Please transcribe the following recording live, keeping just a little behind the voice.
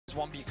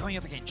one, but you're going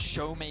up against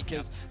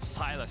Showmaker's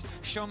Sylas.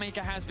 Showmaker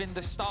has been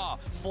the star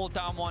for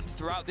DAMWON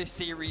throughout this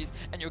series,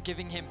 and you're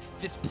giving him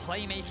this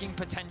playmaking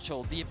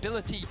potential, the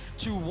ability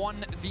to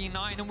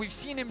 1v9, and we've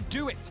seen him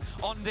do it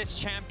on this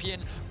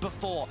champion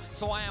before.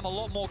 So I am a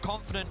lot more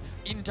confident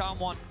in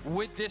DAMWON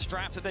with this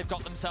draft that they've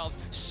got themselves.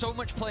 So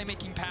much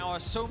playmaking power,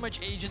 so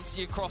much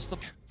agency across the...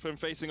 From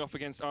facing off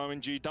against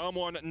RNG,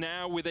 DAMWON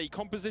now with a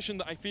composition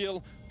that I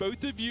feel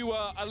both of you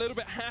are a little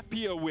bit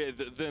happier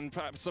with than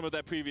perhaps some of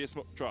their previous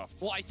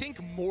drafts. Well, I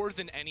think more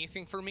than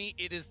anything for me,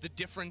 it is the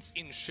difference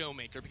in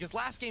Showmaker, because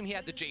last game he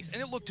had the Jace,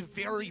 and it looked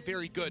very,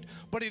 very good,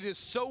 but it is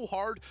so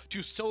hard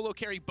to solo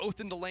carry both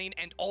in the lane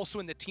and also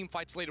in the team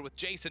fights later with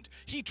Jason.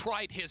 He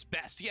tried his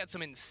best. He had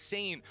some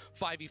insane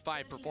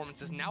 5v5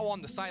 performances. Now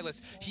on the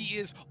Sylas, he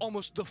is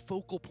almost the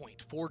focal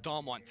point for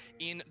DAMWON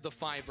in the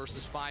 5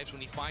 versus 5s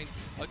when he finds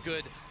a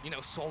good,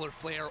 Solar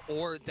Flare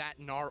or that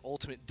Gnar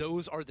ultimate.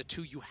 Those are the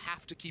two you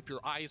have to keep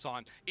your eyes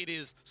on. It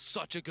is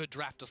such a good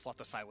draft to slot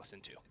the Sylas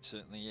into. It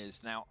certainly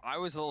is. Now, I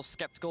was a little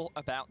skeptical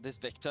about this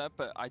Victor,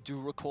 but I do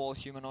recall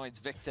Humanoid's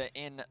Victor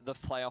in the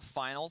playoff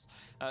finals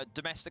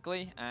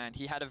domestically, and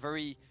he had a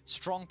very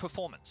strong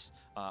performance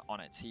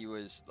on it. He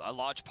was a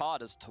large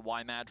part as to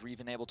why Mad were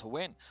even able to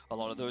win a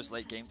lot of those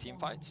late game team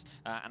fights.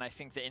 And I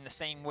think that in the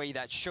same way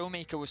that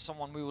Showmaker was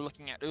someone we were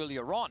looking at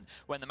earlier on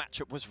when the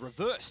matchup was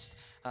reversed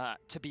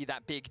to be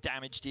that big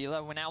damage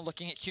dealer, we're now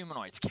looking at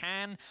Humanoids.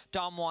 Can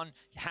DAMWON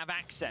have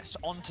access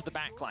onto the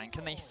backline?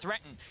 Can they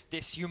threaten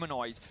this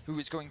Humanoid who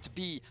is going to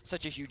be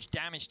such a huge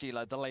damage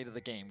dealer the later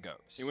the game goes?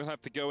 He will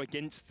have to go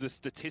against the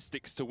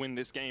statistics to win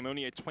this game.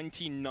 Only a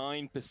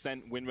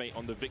 29% win rate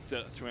on the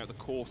Victor throughout the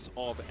course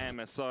of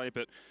MSI,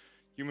 but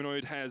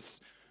Humanoid has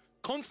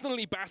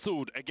constantly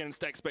battled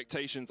against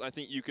expectations, I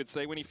think you could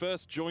say. When he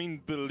first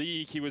joined the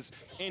league, he was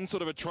in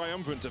sort of a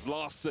triumvirate of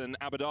Larson,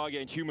 Abadage,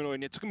 and Humanoid,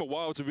 and it took him a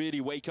while to really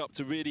wake up,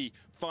 to really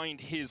find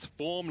his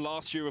form.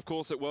 Last year, of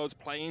course, at Worlds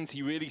Play-ins,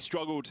 he really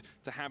struggled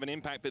to have an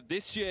impact, but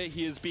this year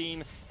he has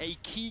been a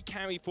key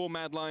carry for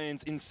Mad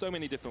Lions in so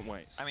many different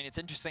ways. I mean, it's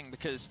interesting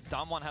because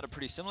DAMWON had a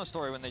pretty similar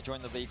story when they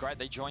joined the league, right?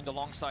 They joined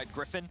alongside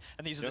Griffin,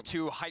 and these are the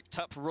two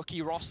hyped-up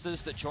rookie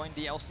rosters that joined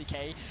the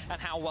LCK,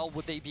 and how well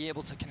would they be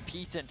able to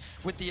compete? And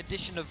with the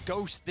addition of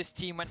Ghost, this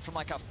team went from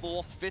like a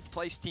 4th, 5th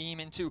place team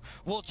into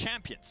world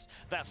champions.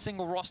 That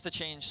single roster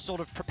change sort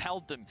of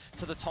propelled them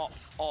to the top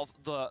of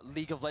the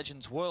League of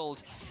Legends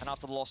world, and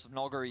after the loss of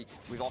Nogari,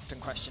 we've often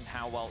questioned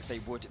how well they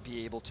would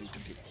be able to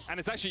compete. And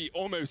it's actually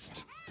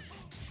almost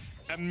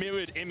a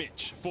mirrored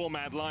image for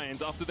Mad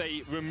Lions. After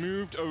they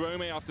removed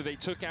Arome, after they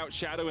took out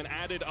Shadow and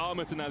added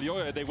Armut and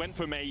Alioya, they went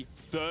from a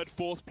 3rd,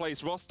 4th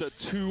place roster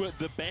to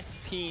the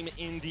best team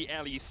in the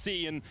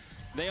LEC, and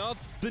they are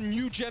the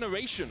new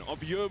generation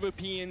of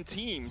European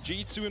team.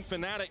 G2 and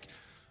Fnatic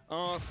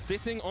are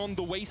sitting on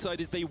the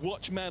wayside as they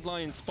watch Mad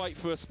Lions fight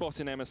for a spot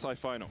in MSI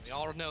Finals. We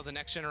all know the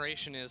next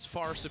generation is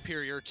far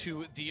superior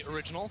to the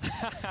original.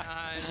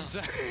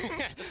 And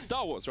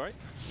Star Wars, right?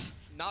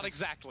 Not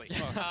exactly.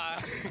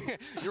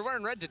 You're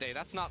wearing red today.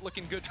 That's not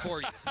looking good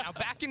for you. Now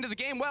back into the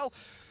game. Well,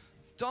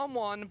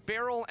 DAMWON,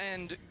 Beryl,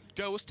 and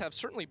Ghost have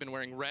certainly been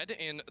wearing red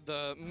in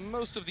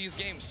most of these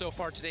games so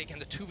far today. Again,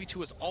 the 2v2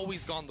 has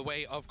always gone the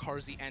way of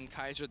Carzzy and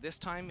Kaiser. This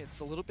time, it's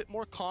a little bit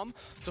more calm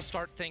to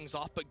start things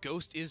off, but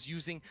Ghost is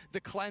using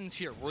the cleanse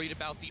here. Worried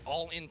about the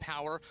all-in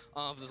power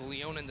of the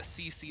Leon and the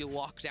CC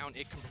lockdown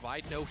it can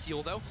provide. No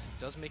heal, though.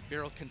 Does make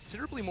Beryl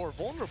considerably more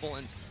vulnerable,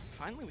 and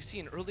finally we see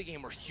an early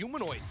game where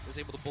Humanoid is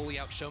able to bully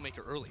out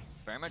Showmaker early.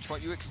 Very much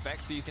what you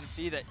expect, but you can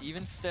see that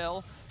even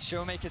still,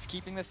 Showmaker's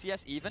keeping the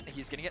CS even.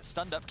 He's going to get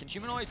stunned up. Can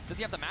Humanoid, does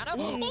he have the mana?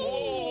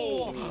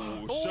 Oh!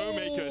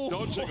 Showmaker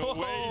dodging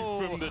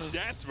away from the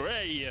death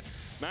ray.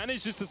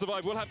 Manages to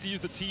survive. We'll have to use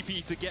the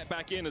TP to get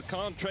back in as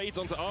Khan trades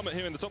onto Armut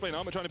here in the top lane.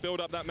 Armut trying to build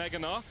up that Mega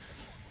Gnar.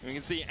 And we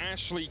can see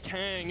Ashley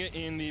Kang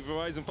in the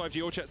Verizon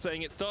 5G all chat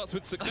saying it starts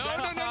with success.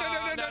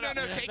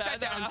 No. Take that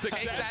down.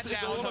 Success is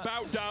all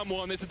about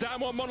DAMWON. It's a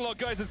DAMWON monologue,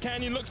 guys, as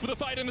Canyon looks for the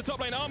fight in the top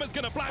lane. Armut's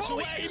going to flash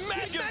away.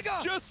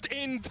 Mega's just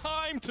in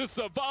time to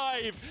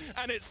survive.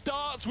 And it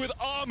starts with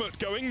Armut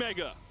going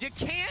Mega. You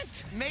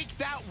can't make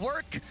that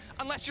work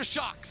unless you're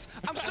Shox.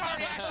 I'm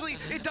sorry, Ashley.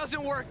 It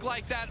doesn't work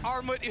like that.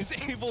 Armut is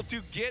able to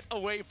get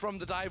away from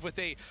the dive with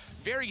a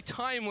very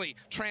timely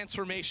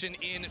transformation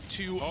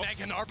into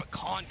Mega Gnar, but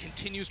Khan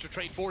continues to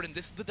trade forward, and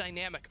this is the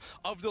dynamic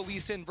of the Lee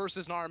Sin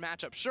versus Gnar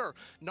matchup. Sure,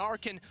 Gnar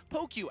can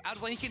poke you out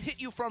of lane, he can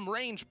hit you from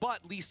range,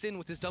 but Lee Sin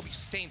with his W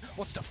sustain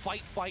wants to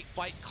fight,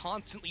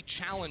 constantly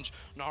challenge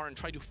Gnar and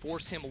try to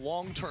force him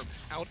long-term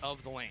out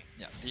of the lane.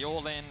 Yeah, the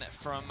all-in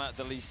from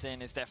the Lee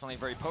Sin is definitely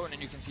very potent,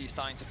 and you can see he's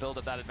starting to build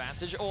up that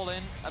advantage.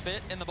 All-in a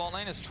bit in the bot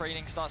lane as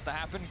trading starts to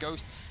happen.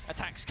 Ghost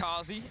attacks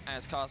Carzzy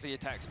as Carzzy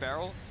attacks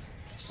Beryl.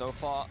 So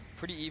far,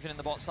 pretty even in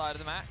the bot side of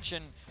the match,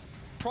 and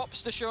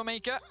props to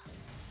Showmaker.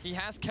 He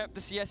has kept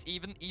the CS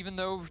even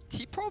though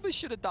he probably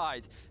should have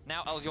died.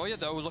 Now Elyoya,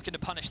 though, looking to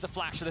punish the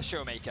flash of the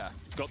Showmaker.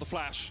 He's got the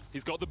flash,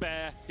 he's got the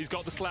bear, he's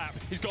got the slap,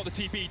 he's got the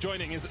TP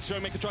joining as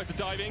Showmaker tries to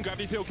dive in.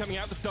 Gravity field coming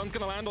out, the stun's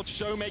going to land on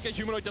Showmaker.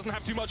 Humanoid doesn't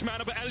have too much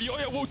mana, but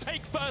Elyoya will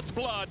take first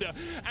blood.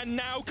 And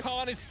now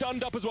Khan is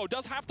stunned up as well.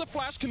 Does have the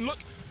flash, can look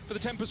for the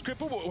Tempest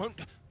Cripple, but won't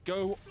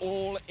go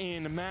all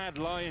in. Mad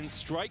Lions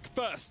strike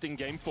first in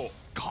game 4.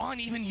 Khan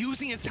even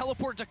using his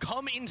teleport to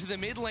come into the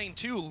mid lane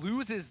too,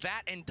 loses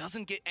that and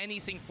doesn't get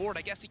anything for it.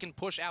 I guess he can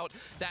push out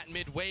that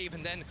mid wave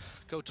and then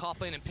go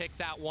top lane and pick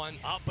that one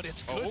up, but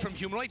it's good from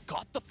Humanoid.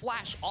 Got the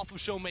flash off of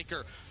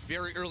Showmaker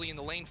very early in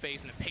the lane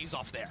phase and it pays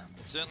off there.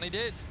 It certainly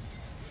did.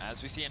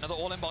 As we see another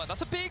all-in bot.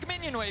 That's a big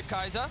minion wave,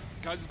 Kaiser.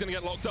 Kaiser's going to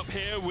get locked up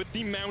here with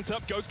the mount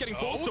up. Ghost getting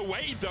forced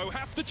away, though.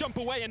 Has to jump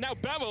away. And now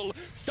Beryl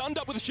stunned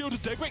up with a shield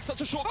of Daybreak.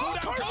 Such a short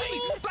cooldown. Kazi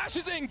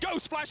flashes in.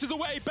 Ghost flashes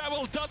away.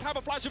 Beryl does have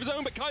a flash of his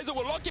own, but Kaiser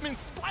will lock him in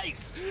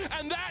place.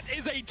 And that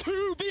is a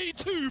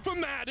 2v2 for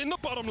Mad in the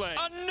bottom lane.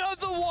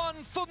 Another one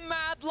for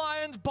Mad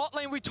Lions bot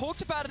lane. We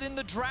talked about it in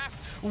the draft.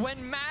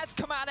 When Mad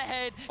come out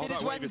ahead, it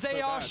is when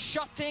they are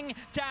shutting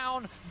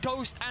down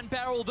Ghost and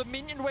Beryl. The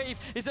minion wave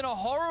is in a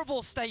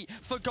horrible state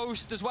for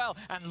Ghost as well.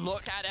 And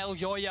look at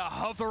Elyoya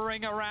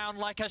hovering around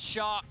like a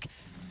shark,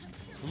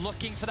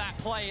 looking for that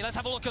play. Let's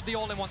have a look at the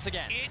all-in once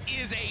again. It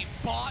is a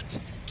bot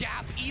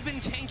gap, even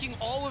tanking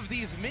all of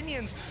these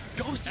minions.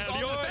 Ghost is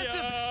on the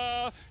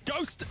defensive.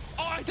 Ghost,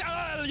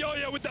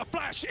 Elyoya with the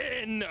flash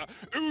in.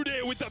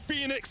 Udyr with the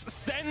Phoenix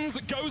sends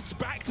Ghost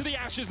back to the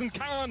ashes, and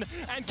Khan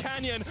and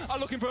Canyon are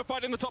looking for a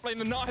fight in the top lane.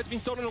 The Gnar has been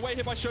stolen away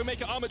here by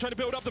Showmaker. Armored trying to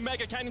build up the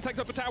Mega. Canyon takes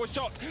up a tower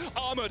shot.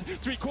 Armored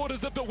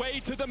 3/4 of the way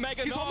to the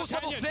Mega. He's almost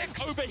level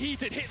 6.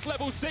 Overheated, hits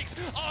level 6.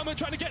 Armored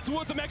trying to get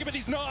towards the Mega, but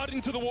he's Gnarred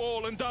into the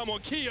wall, and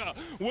DAMWON Kia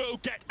will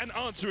get an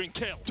answering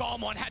kill.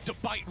 DAMWON had to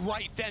bite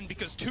right then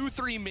because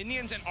 2-3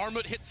 minions and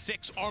Armut hit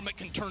 6. Armut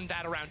can turn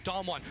that around.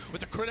 DAMWON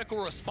with a critical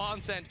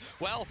response, and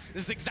well,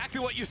 this is exactly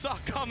what you saw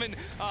coming,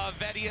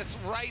 Vedius,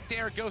 right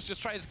there. Ghost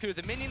just tries to clear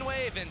the minion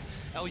wave, and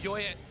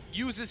Elyoya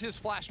uses his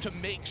flash to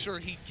make sure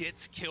he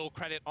gets kill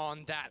credit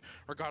on that,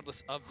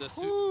 regardless of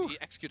the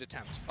execute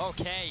attempt.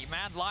 Okay,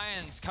 Mad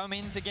Lions come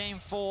into game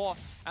 4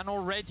 and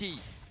already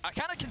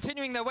kind of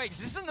continuing their way.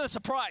 This isn't a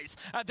surprise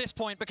at this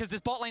point because this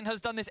bot lane has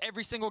done this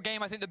every single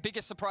game. I think the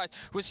biggest surprise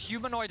was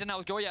Humanoid and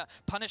Elyoya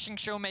punishing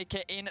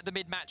Showmaker in the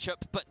mid matchup,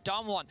 but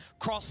DAMWON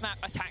cross-map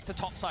attack the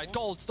top side.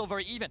 Gold still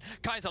very even.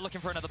 Kaiser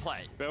looking for another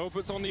play. Beryl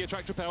puts on the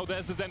Attract Repel.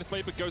 There's the Zenith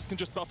Blade, but Ghost can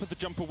just buffer the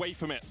jump away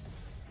from it.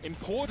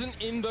 Important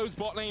in those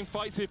bot lane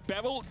fights. If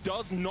Beryl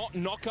does not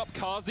knock up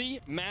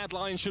Kazi, Mad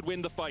Lions should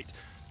win the fight.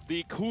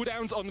 The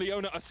cooldowns on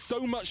Leona are so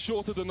much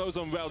shorter than those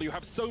on Rel. You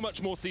have so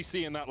much more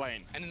CC in that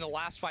lane. And in the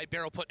last fight,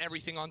 Beryl put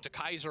everything onto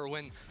Kaiser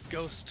when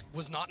Ghost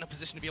was not in a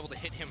position to be able to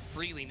hit him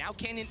freely. Now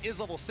Canyon is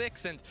level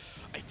 6, and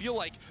I feel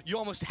like you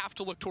almost have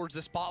to look towards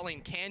this bot lane.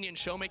 Canyon,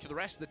 Showmaker, the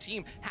rest of the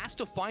team has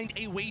to find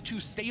a way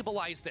to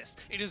stabilize this.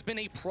 It has been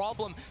a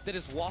problem that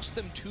has lost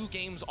them 2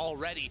 games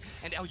already,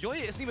 and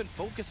Elyoya isn't even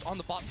focused on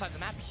the bot side of the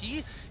map.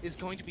 He is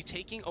going to be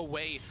taking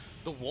away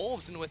the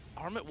Wolves, and with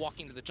Armut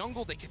walking to the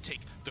jungle, they could take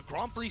the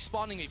Gromp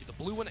respawning, maybe the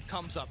blue when it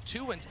comes up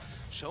too, and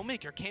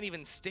Showmaker can't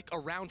even stick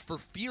around for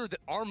fear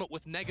that Armut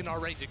with Mega Gnar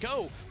ready to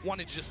go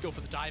wanted to just go for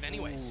the dive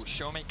anyways. Ooh,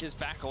 Showmaker's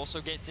back also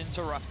gets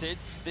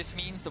interrupted. This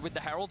means that with the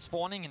Herald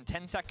spawning in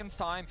 10 seconds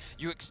time,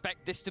 you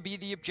expect this to be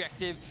the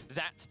objective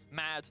that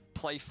Mad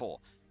play for.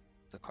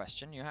 The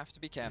question you have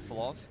to be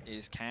careful of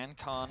is, can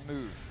Khan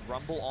move?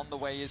 Rumble on the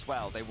way as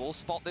well. They will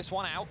spot this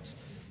one out.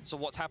 So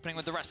what's happening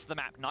with the rest of the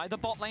map? Neither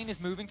bot lane is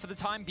moving for the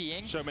time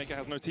being. Showmaker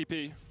has no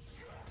TP.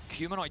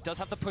 Humanoid does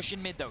have the push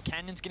in mid though.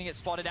 Canyon's gonna get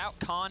spotted out.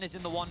 Khan is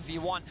in the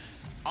 1v1.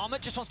 Armut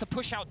just wants to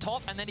push out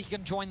top and then he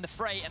can join the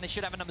fray and they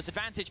should have a numbers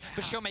advantage,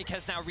 but Showmaker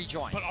has now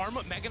rejoined. But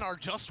Armut Mega Gnar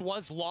just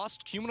was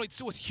lost. Humanoid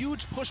still with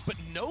huge push, but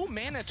no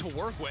mana to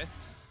work with.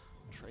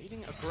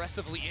 Trading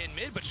aggressively in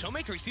mid, but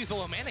Showmaker, he sees the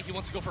low mana, he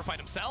wants to go for a fight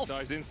himself.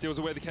 Dives in, steals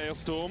away the Chaos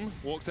Storm,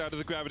 walks out of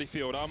the gravity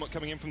field. Armut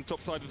coming in from the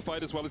top side of the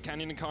fight as well as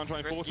Canyon and Khan try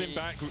and force him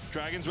back.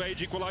 Dragon's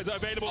Rage, Equalizer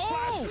available,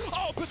 flash!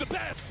 Oh, but the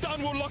bear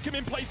stun will lock him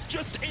in place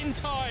just in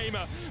time.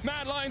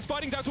 Mad Lions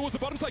fighting down towards the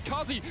bottom side.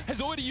 Kazi has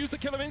already used the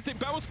Killer Instinct.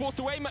 Beryl's forced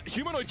away.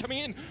 Humanoid coming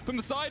in from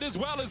the side as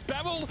well as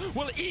Beryl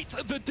will eat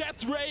the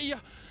Death Ray.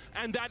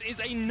 And that is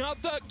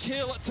another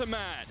kill to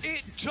Mad.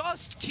 It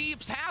just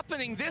keeps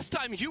happening. This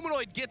time,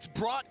 Humanoid gets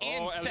brought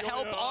in to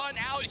help on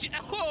out.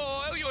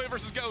 Oh, Elyoya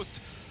versus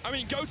Ghost. I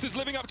mean, Ghost is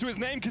living up to his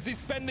name because he's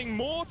spending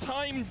more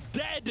time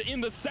dead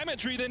in the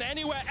cemetery than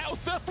anywhere else.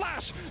 The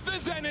flash, the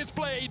Zenith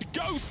Blade.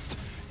 Ghost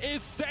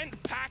is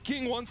sent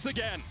packing once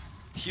again.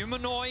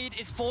 Humanoid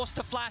is forced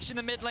to flash in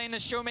the mid lane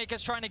as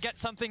Showmaker's trying to get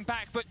something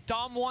back, but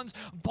DAMWON's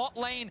bot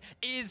lane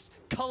is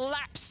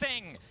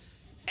collapsing.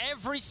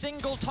 every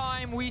single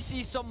time we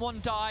see someone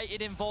die,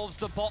 it involves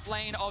the bot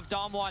lane of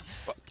DAMWON.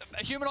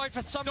 Humanoid,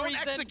 for some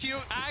reason,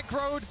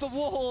 aggroed the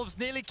wolves,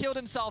 nearly killed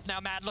himself. Now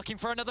Mad looking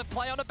for another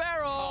play on a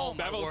Beryl. Oh,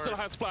 Beryl still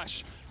has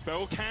flash.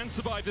 Beryl can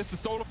survive this. The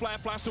Solar Flare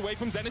flashed away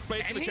from Zenith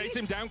Blade. Going to chase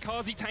him down.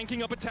 Kazi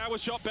tanking up a tower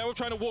shot. Beryl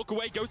trying to walk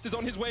away. Ghost is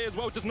on his way as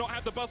well. Does not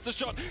have the Buster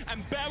shot.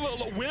 And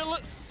Beryl will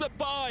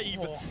survive.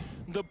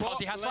 The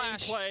bot lane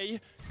play.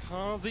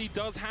 Kazi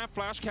does have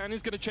flash.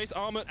 Canyon's going to chase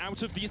Armut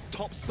out of this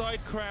top side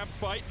crab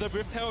fight. The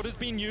Rift Herald has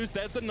been used.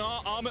 There's the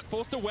Gnar. Armut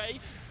forced away.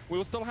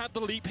 Will still have the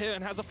leap here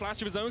and has a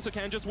flash of his own, so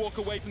can just walk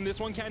away from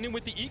this one. Canyon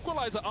with the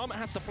equalizer. Armut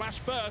has to flash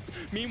first.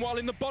 Meanwhile,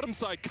 in the bottom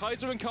side,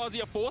 Kaiser and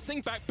Kazi are forcing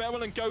back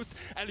Beryl and Ghost.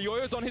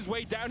 Elioyo's on his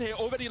way down here,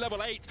 already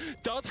level 8.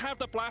 Does have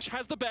the flash,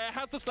 has the bear,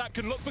 has the slap,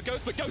 can look for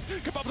Ghost, but Ghost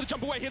can pop the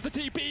jump away. Here's the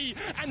TP,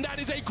 and that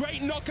is a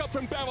great knockup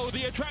from Beryl.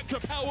 The attract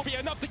repel will be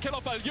enough to kill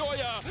off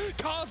Elioyo.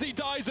 Kazi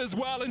dies as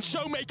well, and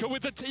Showmaker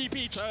with the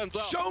TP turns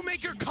up.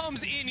 Showmaker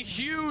comes in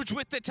huge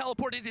with the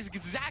teleport. It is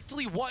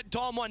exactly what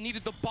DAMWON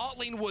needed. The bot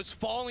lane was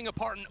falling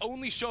apart, and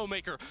only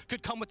Showmaker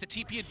could come with the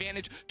TP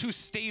advantage to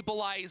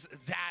stabilize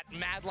that.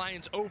 Mad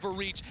Lion's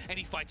overreach, and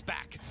he fights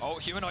back. Oh,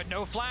 Humanoid,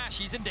 no flash.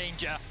 He's in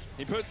danger.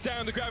 He puts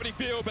down the gravity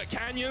field, but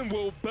Canyon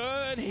will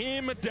burn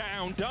him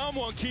down.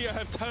 DAMWON Kia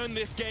have turned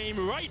this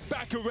game right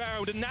back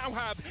around and now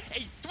have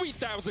a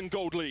 3,000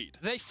 gold lead.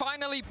 They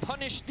finally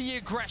punished the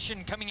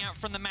aggression coming out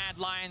from the Mad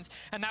Lions,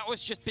 and that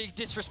was just big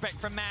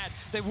disrespect from Mad.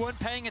 They weren't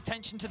paying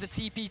attention to the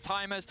TP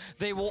timers.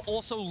 They will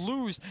also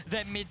lose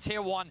their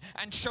mid-tier 1,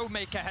 and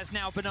Showmaker has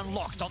now been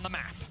unlocked on the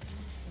map.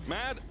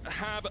 Mad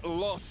have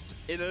lost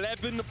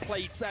 11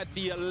 plates at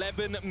the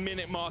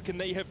 11-minute mark, and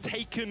they have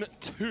taken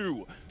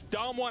 2.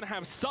 DAMWON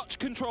have such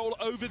control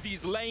over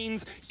these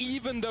lanes,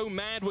 even though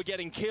Mad were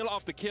getting kill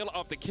after kill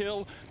after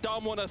kill.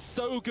 DAMWON are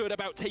so good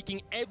about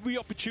taking every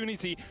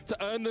opportunity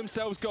to earn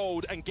themselves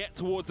gold and get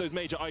towards those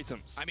major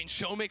items. I mean,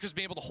 Showmaker's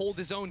been able to hold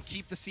his own,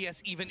 keep the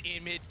CS even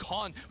in mid.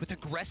 Khan with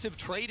aggressive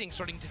trading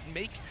starting to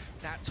make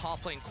that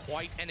top lane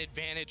quite an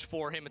advantage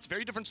for him. It's a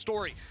very different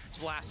story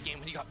to the last game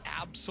when he got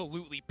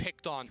absolutely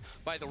picked on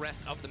by the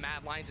rest of the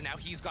Mad Lions, and now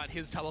he's got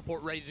his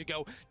teleport ready to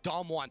go.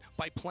 DAMWON,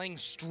 by playing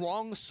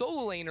strong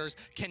solo laners,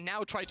 can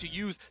now try to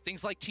use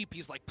things like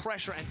TPs, like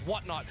pressure and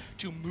whatnot,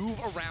 to move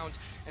around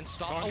and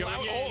stop.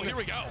 Oh, here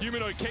we go.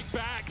 Humanoid kick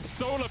back.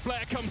 Solar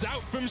Flare comes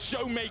out from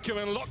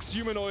Showmaker and locks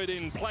Humanoid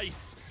in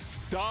place.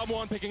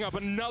 DAMWON picking up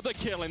another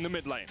kill in the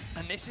mid lane.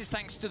 And this is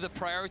thanks to the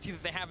priority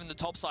that they have in the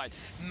top side.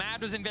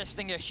 Mad was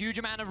investing a huge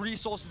amount of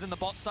resources in the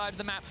bot side of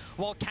the map,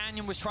 while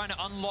Canyon was trying to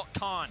unlock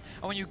Khan.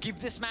 And when you give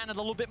this man a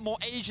little bit more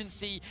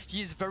agency, he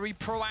is very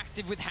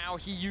proactive with how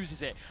he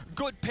uses it.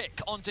 Good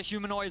pick onto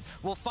Humanoid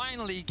will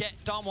finally get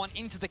DAMWON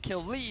into the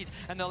kill lead,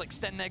 and they'll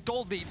extend their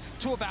gold lead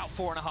to about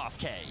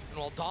 4.5k. And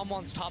while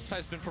DAMWON's top side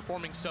has been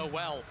performing so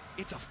well,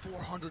 it's a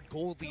 400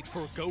 gold lead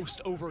for Ghost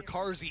over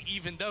Karzi,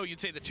 even though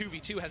you'd say the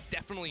 2v2 has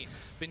definitely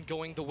been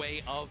going the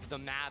way of the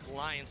Mad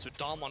Lions. So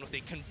DAMWON with a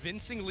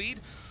convincing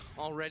lead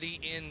already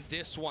in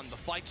this one. The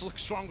fights look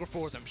stronger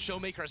for them.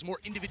 Showmaker has more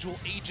individual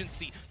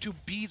agency to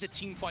be the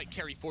team fight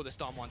carry for this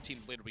DAMWON team.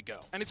 Later we go.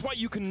 And it's why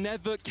you can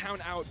never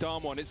count out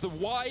DAMWON. It's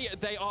why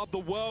they are the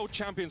world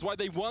champions, why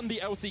they won the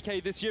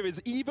LCK this year,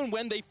 is even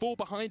when they fall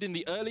behind in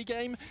the early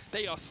game,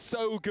 they are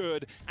so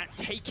good at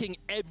taking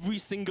every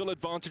single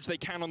advantage they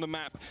can on the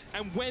map.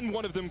 And when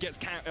one of them gets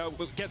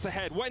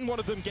ahead, when one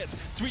of them gets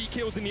 3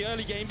 kills in the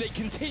early game, they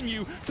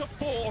continue to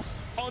force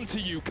onto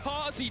you.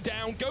 Kazi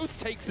down, Ghost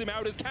takes him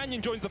out as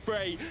Canyon joins the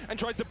fray and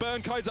tries to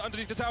burn Kaiser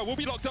underneath the tower. Will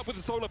be locked up with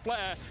the Solar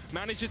Flare.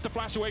 Manages to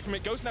flash away from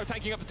it. Ghost now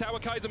tanking up the tower.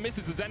 Kaiser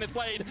misses the Zenith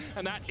Blade,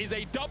 and that is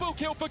a double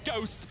kill for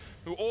Ghost,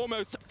 who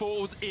almost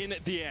falls in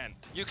the end.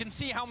 You can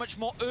see how much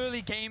more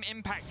early game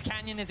impact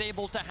Canyon is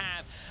able to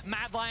have.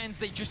 Mad Lions,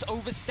 they just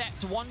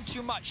overstepped one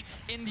too much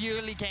in the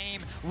early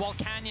game, while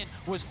Canyon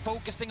was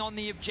focusing on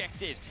the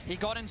objectives. He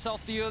got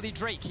himself the early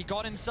Drake. He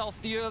got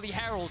himself the early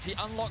Herald. He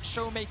unlocked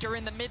Showmaker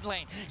in the mid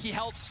lane. He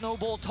helped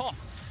snowball top.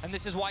 And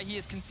this is why he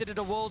is considered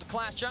a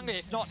world-class jungler,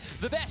 if not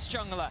the best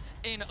jungler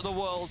in the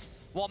world.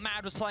 While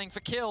Mad was playing for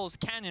kills,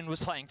 Canyon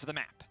was playing for the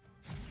map.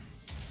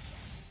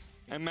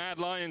 And Mad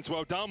Lions,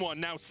 well, DAMWON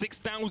now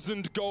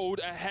 6,000 gold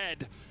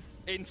ahead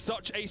in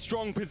such a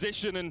strong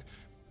position. And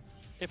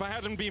if I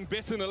hadn't been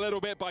bitten a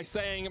little bit by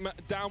saying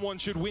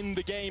DAMWON should win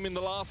the game in the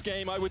last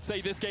game, I would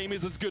say this game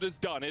is as good as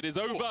done. It is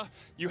over.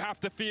 You have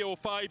to feel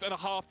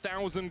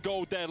 5,500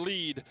 gold their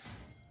lead.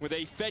 With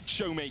a fed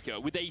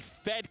Showmaker, with a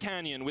fed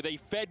Canyon, with a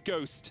fed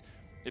Ghost,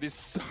 it is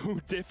so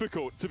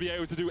difficult to be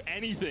able to do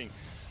anything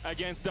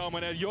against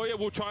DAMWON. Elioyo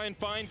will try and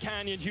find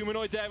Canyon.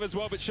 Humanoid there as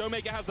well, but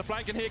Showmaker has the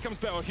flank, and here comes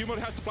Beryl.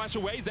 Humanoid has to flash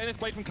away. Zenith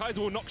Blade from Kaiser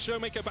will knock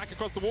Showmaker back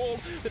across the wall,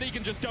 that he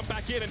can just jump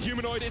back in, and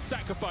Humanoid is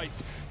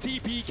sacrificed.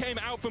 TP came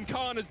out from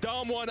Khan as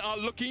DAMWON are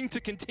looking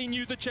to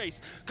continue the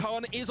chase.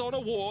 Khan is on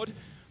a ward.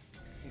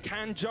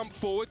 Can jump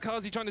forward.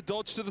 Kazi trying to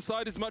dodge to the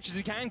side as much as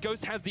he can.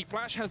 Ghost has the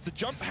flash, has the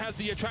jump, has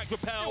the attract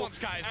repel.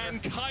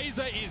 And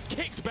Kaiser is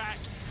kicked back.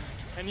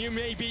 And you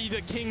may be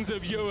the kings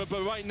of Europe,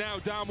 but right now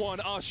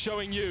DAMWON are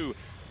showing you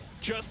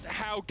just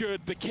how good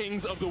the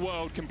kings of the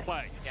world can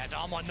play. Yeah,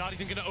 DAMWON not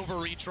even going to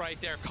overreach right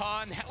there.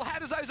 Khan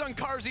had his eyes on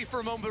Carzzy for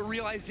a moment, but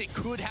realized it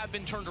could have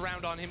been turned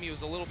around on him. He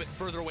was a little bit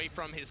further away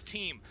from his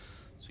team.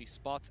 So he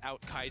spots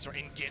out Kaiser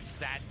and gets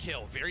that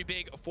kill. Very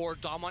big for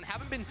DAMWON.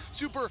 Haven't been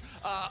super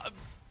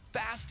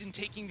fast in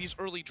taking these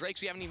early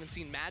drakes. We haven't even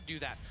seen Mad do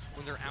that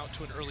when they're out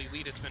to an early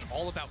lead. It's been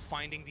all about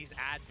finding these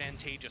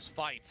advantageous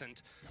fights,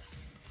 and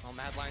well,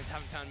 Mad Lions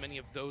haven't found many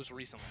of those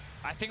recently.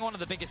 I think one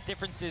of the biggest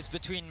differences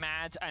between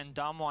Mad and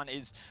DAMWON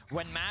is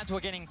when Mad were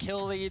getting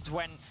kill leads,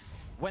 when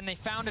they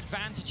found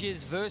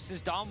advantages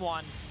versus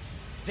DAMWON,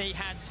 they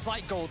had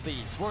slight gold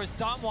leads, whereas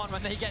DAMWON,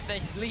 when they get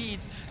these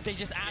leads, they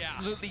just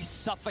absolutely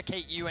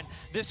suffocate you. And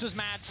this was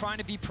Mad trying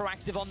to be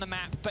proactive on the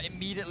map, but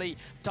immediately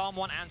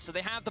DAMWON answer.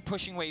 They have the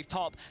pushing wave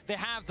top, they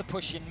have the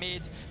push in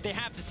mid, they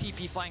have the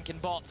TP flank in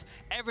bot.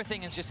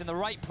 Everything is just in the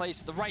right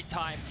place at the right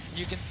time.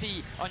 You can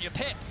see on your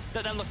pip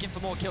that they're looking for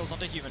more kills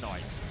onto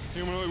Humanoids.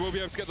 Humanoid will be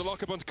able to get the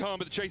lockup onto Khan,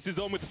 but the chase is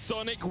on with the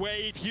Sonic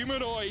Wave.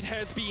 Humanoid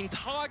has been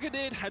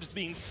targeted, has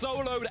been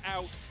soloed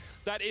out.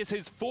 That is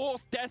his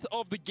 4th death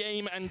of the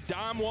game, and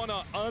DAMWON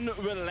are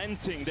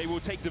unrelenting. They will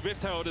take the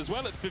Rift Herald as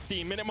well at the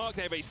 15-minute mark.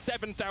 They have a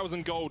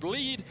 7,000 gold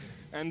lead,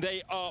 and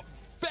they are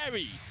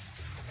very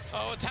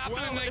it's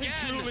happening again.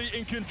 Truly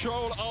in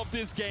control of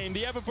this game.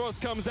 The Everfrost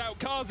comes out.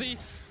 Carzzy,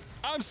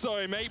 I'm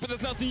sorry, mate, but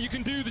there's nothing you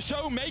can do. The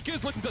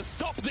Showmaker's looking to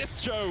stop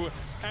this show,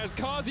 as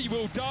Carzzy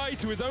will die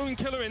to his own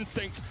killer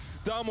instinct.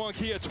 DAMWON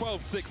Kia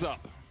 12-6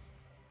 up.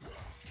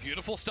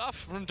 Beautiful stuff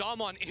from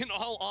DAMWON, in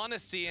all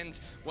honesty, and,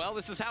 well,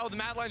 this is how the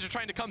Mad Lions are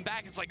trying to come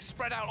back. It's like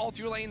spread out all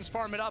through lanes,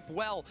 farm it up.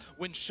 Well,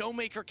 when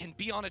Showmaker can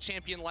be on a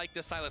champion like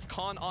this, Silas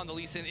Khan on the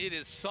Lee Sin, it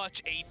is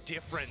such a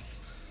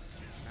difference.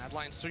 Mad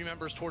Lions 3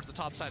 members towards the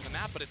top side of the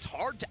map, but it's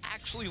hard to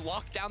actually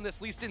lock down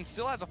this Lee Sin.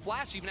 Still has a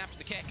flash even after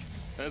the kick.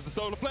 There's the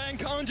solar flare, and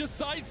Khan just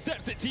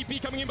sidesteps it.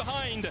 TP coming in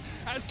behind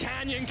as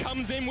Canyon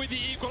comes in with the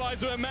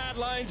equalizer. And Mad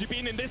Lions, you've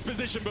been in this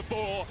position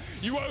before.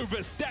 You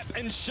overstep,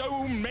 and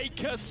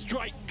Showmaker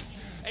strikes.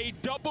 A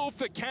double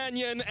for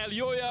Canyon.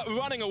 Elioya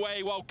running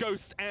away while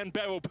Ghost and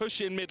Beryl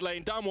push in mid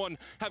lane. DAMWON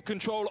have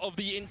control of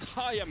the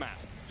entire map.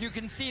 You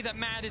can see that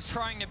Mad is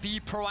trying to be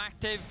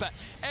proactive, but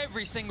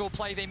every single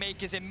play they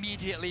make is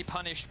immediately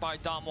punished by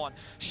DAMWON.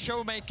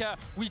 Showmaker,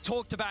 we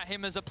talked about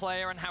him as a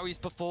player and how he's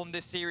performed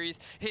this series.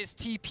 His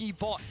TP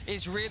bot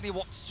is really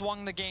what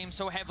swung the game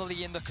so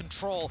heavily in the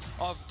control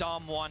of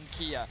DAMWON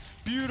Kia.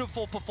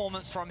 Beautiful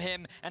performance from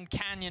him and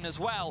Canyon as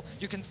well.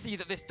 You can see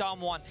that this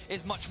DAMWON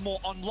is much more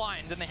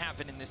online than they have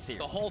been in this series.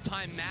 The whole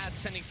time Mad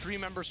sending 3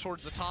 members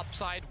towards the top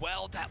side,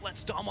 well, that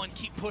lets DAMWON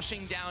keep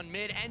pushing down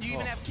mid, and you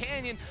even have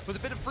Canyon with a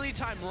bit of free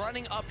time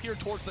running up here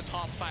towards the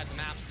top side of the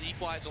map. So the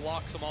equalizer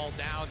locks them all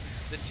down.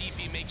 The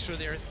TP makes sure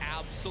there is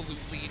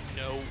absolutely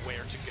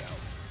nowhere to go.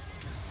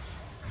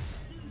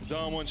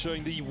 DAMWON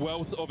showing the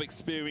wealth of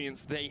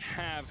experience they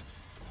have,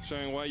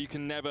 showing why you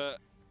can never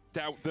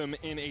doubt them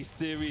in a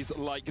series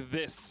like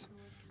this.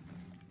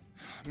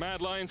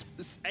 Mad Lions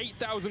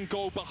 8,000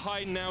 gold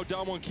behind now.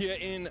 DAMWON Kia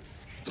in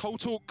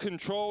total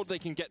control. They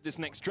can get this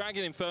next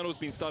Dragon. Infernal's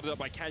been started up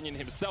by Canyon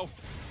himself.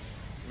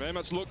 Very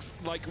much looks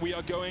like we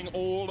are going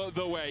all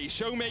the way.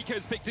 Showmaker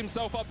has picked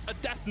himself up a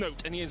death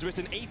note, and he has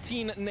written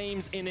 18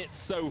 names in it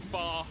so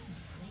far.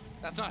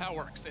 That's not how it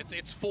works.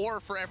 It's 4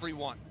 for every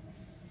one.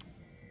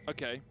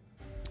 Okay.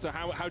 So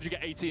how'd you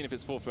get 18 if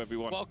it's 4 for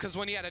everyone? Well, because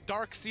when he had a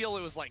Dark Seal,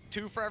 it was like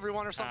 2 for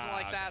everyone or something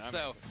like that,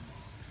 so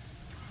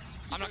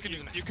I'm not going to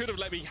do that. You could have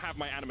let me have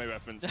my anime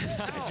reference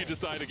if you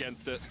decide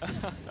against it.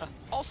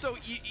 Also,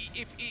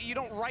 if you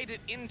don't write it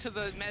into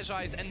the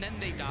Mejais and then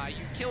they die,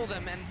 you kill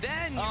them and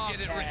then you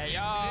get it written. It's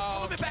a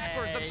little bit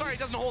backwards. I'm sorry, it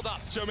doesn't hold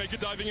up. Showmaker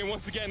diving in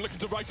once again, looking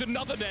to write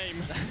another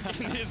name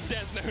in his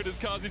death note as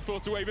Carzzy's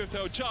forced away. Rift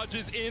Herald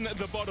charges in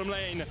the bottom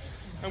lane.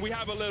 And we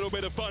have a little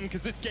bit of fun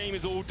because this game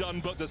is all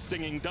done but the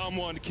singing.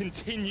 DAMWON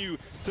continue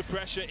to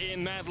pressure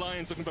in. Mad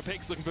Lions looking for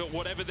picks, looking for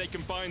whatever they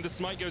can find. The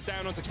smite goes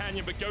down onto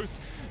Canyon, but Ghost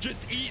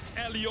just eats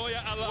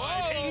Elioya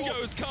alive. Whoa. In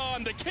goes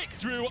Khan, the kick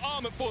through,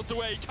 Armor forced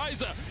away.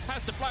 Kaiser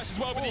has to flash as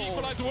well, but the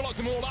equalizer will lock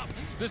them all up.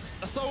 The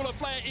solar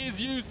flare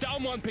is used.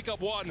 DAMWON pick up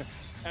 1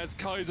 as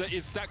Kaiser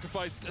is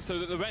sacrificed so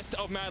that the rest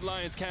of Mad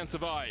Lions can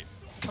survive.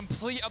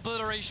 Complete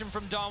obliteration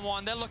from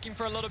DAMWON. They're looking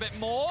for a little bit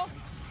more.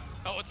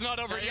 Oh, it's not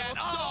over yet.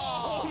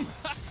 Oh,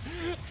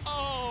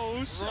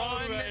 Run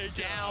Showmaker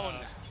down.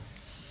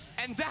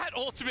 And that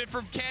ultimate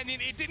from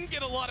Canyon, it didn't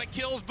get a lot of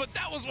kills, but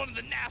that was one of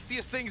the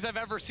nastiest things I've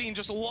ever seen.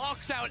 Just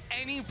locks out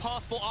any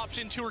possible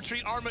option to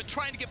retreat. Arma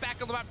trying to get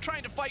back on the map,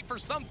 trying to fight for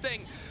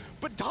something.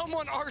 But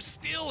DAMWON are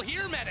still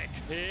here, Medic.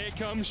 Here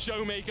comes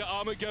Showmaker.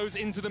 Arma goes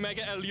into the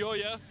Mega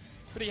Elioya.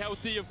 Pretty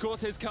healthy, of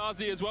course. Here's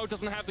Carzzy as well.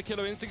 Doesn't have the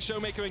killer instinct.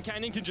 Showmaker and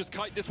Canyon can just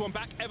kite this one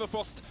back.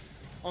 Everfrost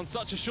on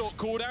such a short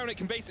cooldown, it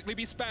can basically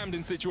be spammed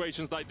in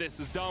situations like this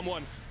as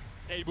DAMWON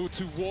able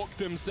to walk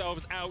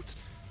themselves out.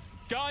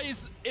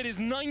 Guys, it is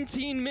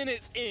 19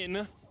 minutes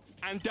in,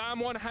 and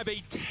DAMWON have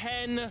a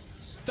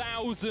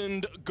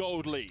 10,000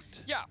 gold lead.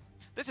 Yeah,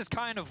 this is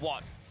kind of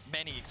what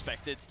many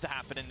expected to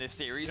happen in this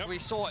series. Yep. We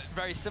saw it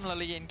very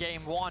similarly in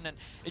game 1, and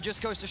it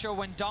just goes to show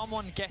when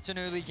DAMWON get an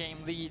early game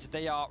lead,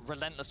 they are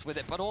relentless with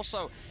it. But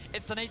also,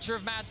 it's the nature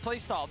of Mad's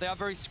playstyle. They are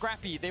very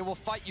scrappy. They will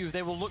fight you.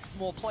 They will look for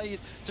more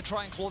plays to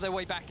try and claw their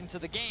way back into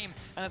the game.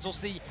 And as we'll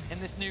see in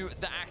this new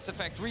The Axe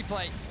Effect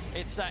replay,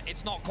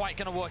 it's not quite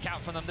going to work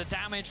out for them. The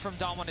damage from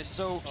DAMWON is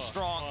so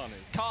strong.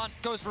 Khan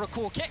goes for a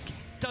cool kick.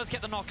 Does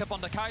get the knock-up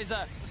onto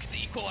Kaiser. Look at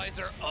the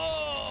equalizer.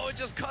 Oh, it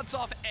just cuts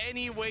off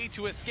any way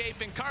to escape.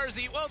 And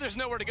Karzi, well, there's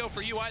nowhere to go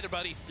for you either,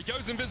 buddy. He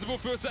goes invisible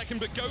for a second,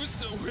 but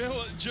Ghost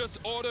will just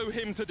auto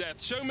him to death.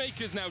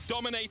 Showmaker's now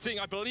dominating.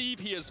 I believe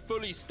he has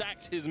fully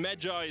stacked his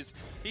Medjais.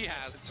 He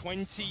has.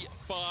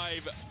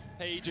 25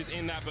 pages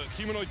in that book.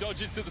 Humanoid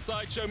dodges to the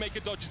side.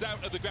 Showmaker dodges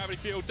out of the gravity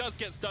field. Does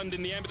get stunned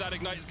in the end, but that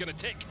Ignite is going to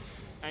tick.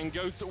 And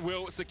Ghost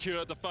will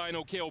secure the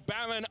final kill.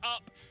 Baron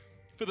up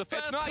for the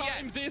first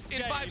time this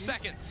game. In 5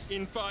 seconds.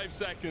 In 5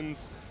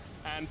 seconds.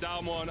 And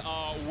DAMWON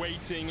are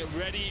waiting,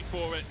 ready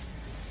for it.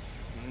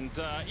 And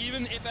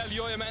even if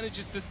Elyoya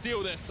manages to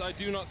steal this, I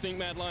do not think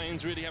Mad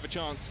Lions really have a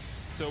chance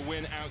to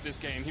win out this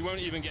game. He won't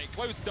even get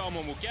close.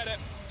 DAMWON will get it.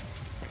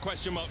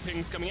 Question mark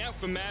pings coming out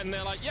from Mad, and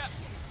they're like, yeah,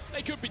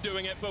 they could be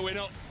doing it, but we're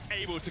not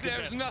able to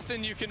contest. There's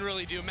nothing you can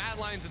really do. Mad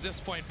Lions at this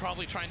point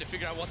probably trying to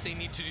figure out what they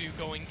need to do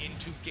going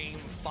into Game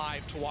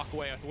 5 to walk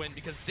away with a win,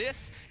 because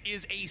this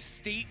is a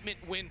statement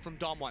win from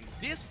DAMWON.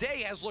 This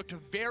day has looked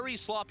very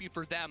sloppy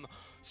for them,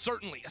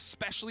 certainly,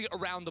 especially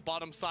around the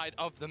bottom side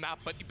of the map,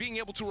 but being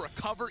able to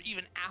recover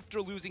even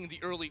after losing the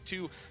early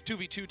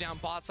 2v2 down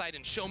bot side,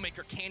 and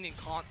Showmaker, Canyon,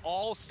 Khan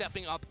all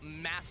stepping up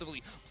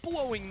massively,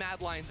 blowing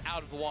Mad Lions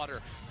out of the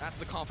water. That's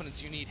the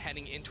confidence you need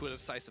heading into a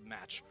decisive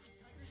match.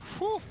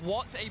 Whew,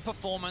 what a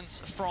performance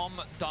from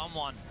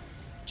DAMWON.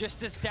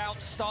 Just as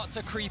doubts start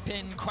to creep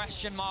in,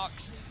 question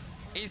marks,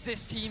 is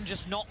this team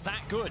just not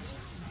that good?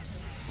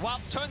 Well,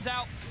 turns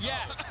out,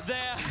 yeah,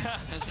 they're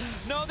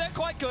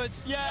quite good.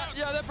 Yeah,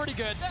 they're pretty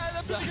good. Yeah,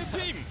 they're a pretty good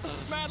team.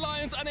 Mad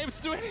Lions unable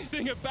to do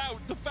anything about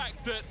the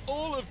fact that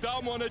all of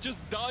DAMWON are just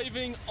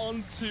diving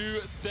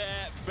onto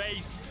their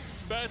base.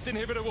 Burst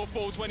inhibitor will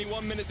fall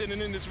 21 minutes in,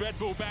 and in this Red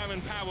Bull Baron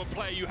power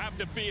play, you have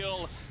to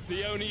feel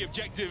the only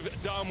objective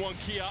DAMWON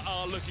Kia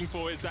are looking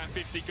for is that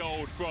 50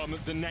 gold from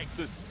the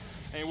Nexus.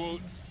 And we'll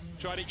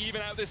try to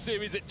even out this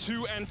series at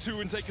 2-2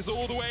 and take us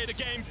all the way to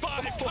Game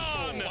 5.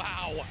 Khan!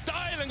 Wow!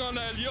 Styling on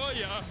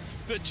Elyoya.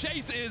 The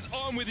chase is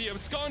on with the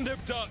Abscond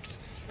Abduct,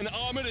 and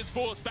Armored is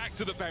forced back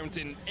to the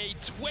fountain. A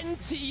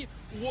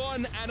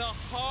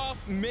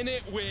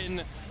 21.5-minute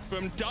win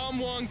from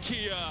DAMWON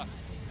Kia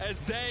as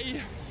they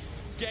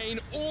gain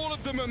all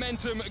of the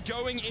momentum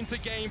going into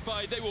Game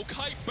 5. They will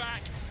kite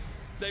back.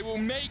 They will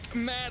make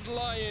Mad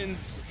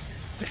Lions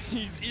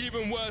days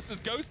even worse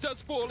as Ghost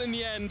does fall in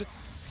the end.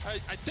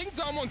 I think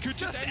DAMWON could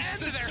just end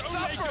their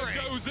suffering.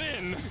 Goes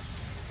in.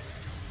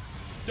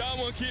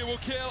 DAMWON Kia will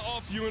kill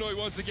off Humanoid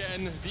once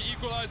again. The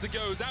equalizer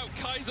goes out.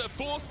 Kaiser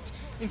forced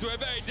into a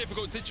very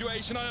difficult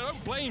situation. I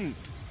don't blame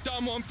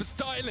DAMWON for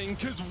styling,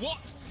 because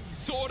what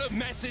sort of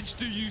message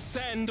do you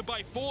send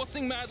by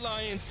forcing Mad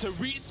Lions to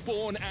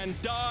respawn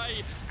and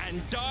die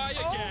again?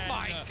 Oh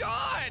my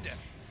god!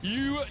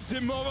 You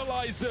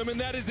demoralize them, and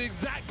that is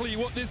exactly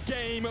what this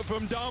game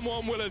from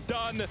DAMWON will have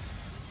done.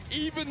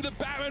 Even the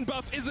Baron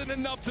buff isn't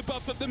enough to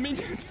buff up the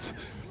minions.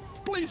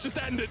 Please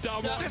just end it,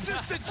 DAMWON. This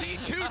is the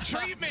G2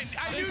 treatment.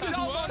 I knew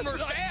DAMWON were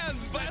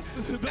fans, but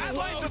Mad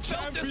Lions have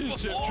felt this before.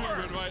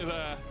 Treatment right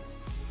there.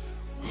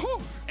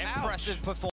 Impressive performance.